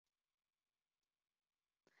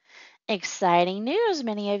Exciting news!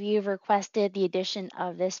 Many of you have requested the addition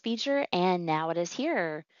of this feature, and now it is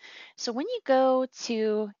here. So, when you go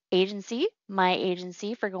to Agency, My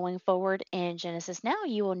Agency for going forward in Genesis Now,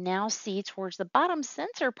 you will now see towards the bottom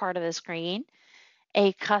center part of the screen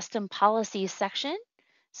a custom policy section.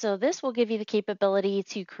 So, this will give you the capability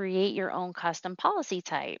to create your own custom policy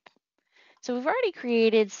type. So we've already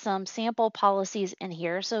created some sample policies in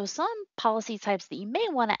here. So some policy types that you may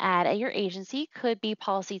want to add at your agency could be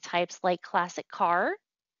policy types like classic car,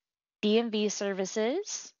 DMV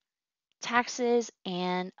services, taxes,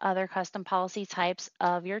 and other custom policy types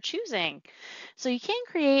of your choosing. So you can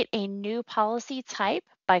create a new policy type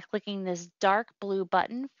by clicking this dark blue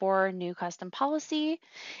button for new custom policy,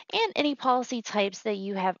 and any policy types that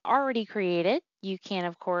you have already created. You can,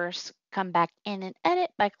 of course, come back in and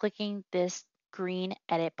edit by clicking this green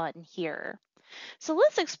edit button here. So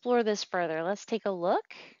let's explore this further. Let's take a look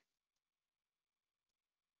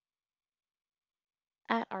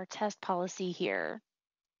at our test policy here.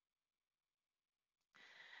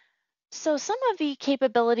 So some of the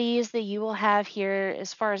capabilities that you will have here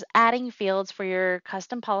as far as adding fields for your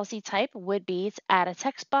custom policy type would be to add a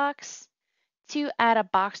text box, to add a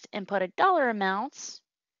box to input a dollar amount,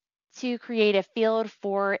 to create a field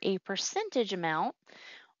for a percentage amount,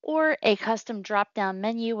 or a custom drop-down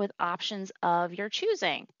menu with options of your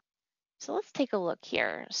choosing. So let's take a look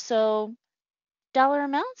here. So dollar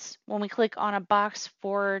amounts, when we click on a box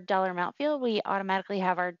for dollar amount field, we automatically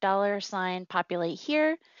have our dollar sign populate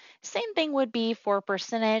here. Same thing would be for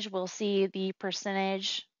percentage. We'll see the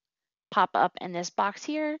percentage pop up in this box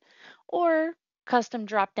here, or custom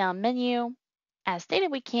drop down menu. As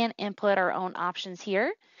stated, we can input our own options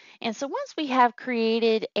here. And so once we have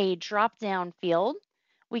created a drop down field,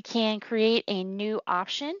 we can create a new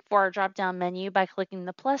option for our drop down menu by clicking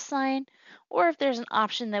the plus sign. Or if there's an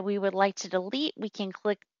option that we would like to delete, we can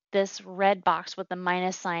click this red box with the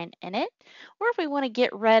minus sign in it. Or if we want to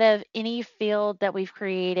get rid of any field that we've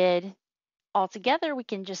created altogether, we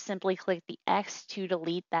can just simply click the X to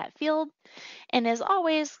delete that field. And as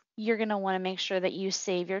always, you're going to want to make sure that you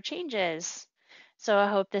save your changes. So I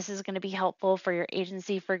hope this is going to be helpful for your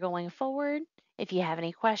agency for going forward. If you have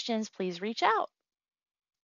any questions, please reach out.